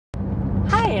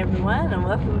everyone, and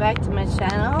welcome back to my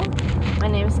channel. My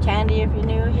name is Candy if you're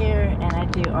new here, and I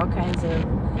do all kinds of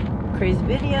crazy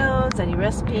videos. I do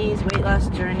recipes, weight loss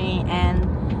journey, and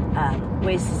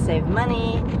ways to save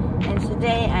money. And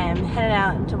today I am headed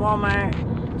out into Walmart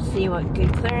to see what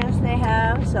good clearance they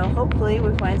have. So hopefully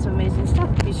we find some amazing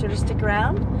stuff. Be sure to stick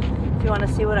around if you want to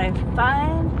see what I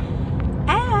find.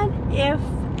 And if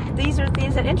these are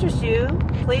things that interest you,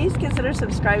 please consider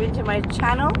subscribing to my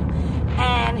channel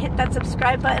and hit that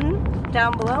subscribe button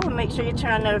down below and make sure you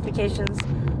turn on notifications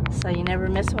so you never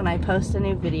miss when I post a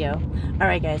new video.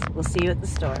 Alright guys, we'll see you at the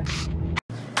store.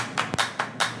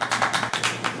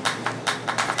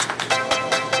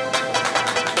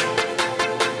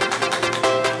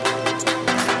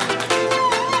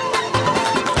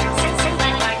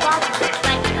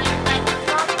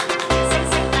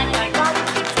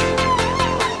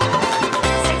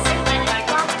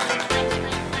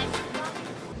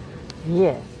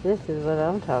 Yes, this is what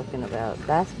I'm talking about.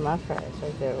 That's my price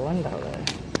right there, $1.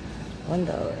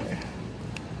 $1.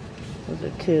 Those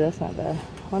are two, that's not bad.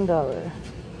 $1.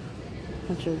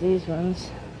 Which are these ones?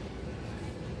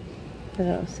 They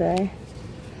don't say.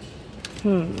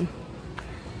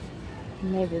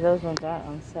 Maybe those ones aren't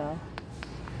on sale.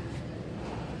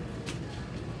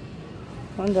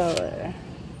 $1.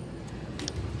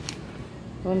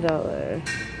 $1.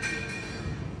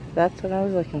 That's what I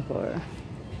was looking for.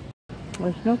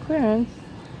 There's no clearance.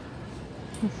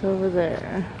 It's over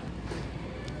there.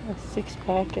 A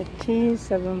 6-pack of teas,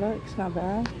 $7, not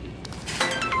bad.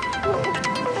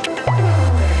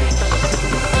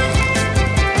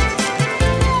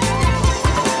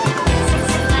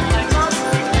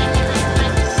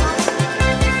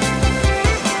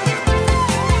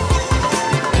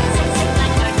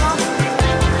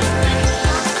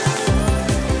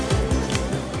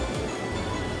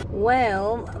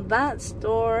 Well, that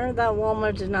store, that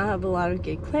Walmart did not have a lot of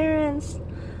good clearance.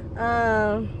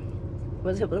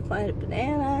 Was able to find a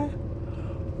banana.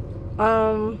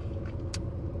 I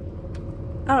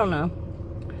don't know.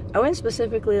 I went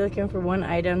specifically looking for one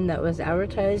item that was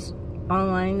advertised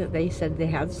online that they said they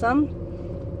had some.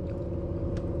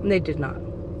 And they did not.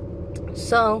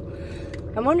 So,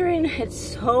 I'm wondering, it's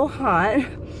so hot,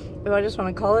 if I just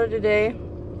want to call it a day,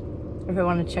 or if I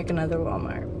want to check another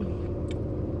Walmart.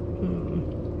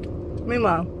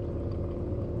 Meanwhile,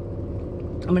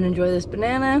 I'm going to enjoy this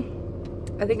banana.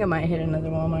 I think I might hit another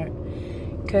Walmart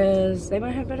because they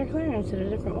might have better clearance at a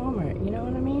different Walmart. You know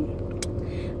what I mean?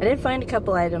 I did find a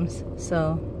couple items,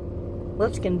 so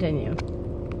let's continue.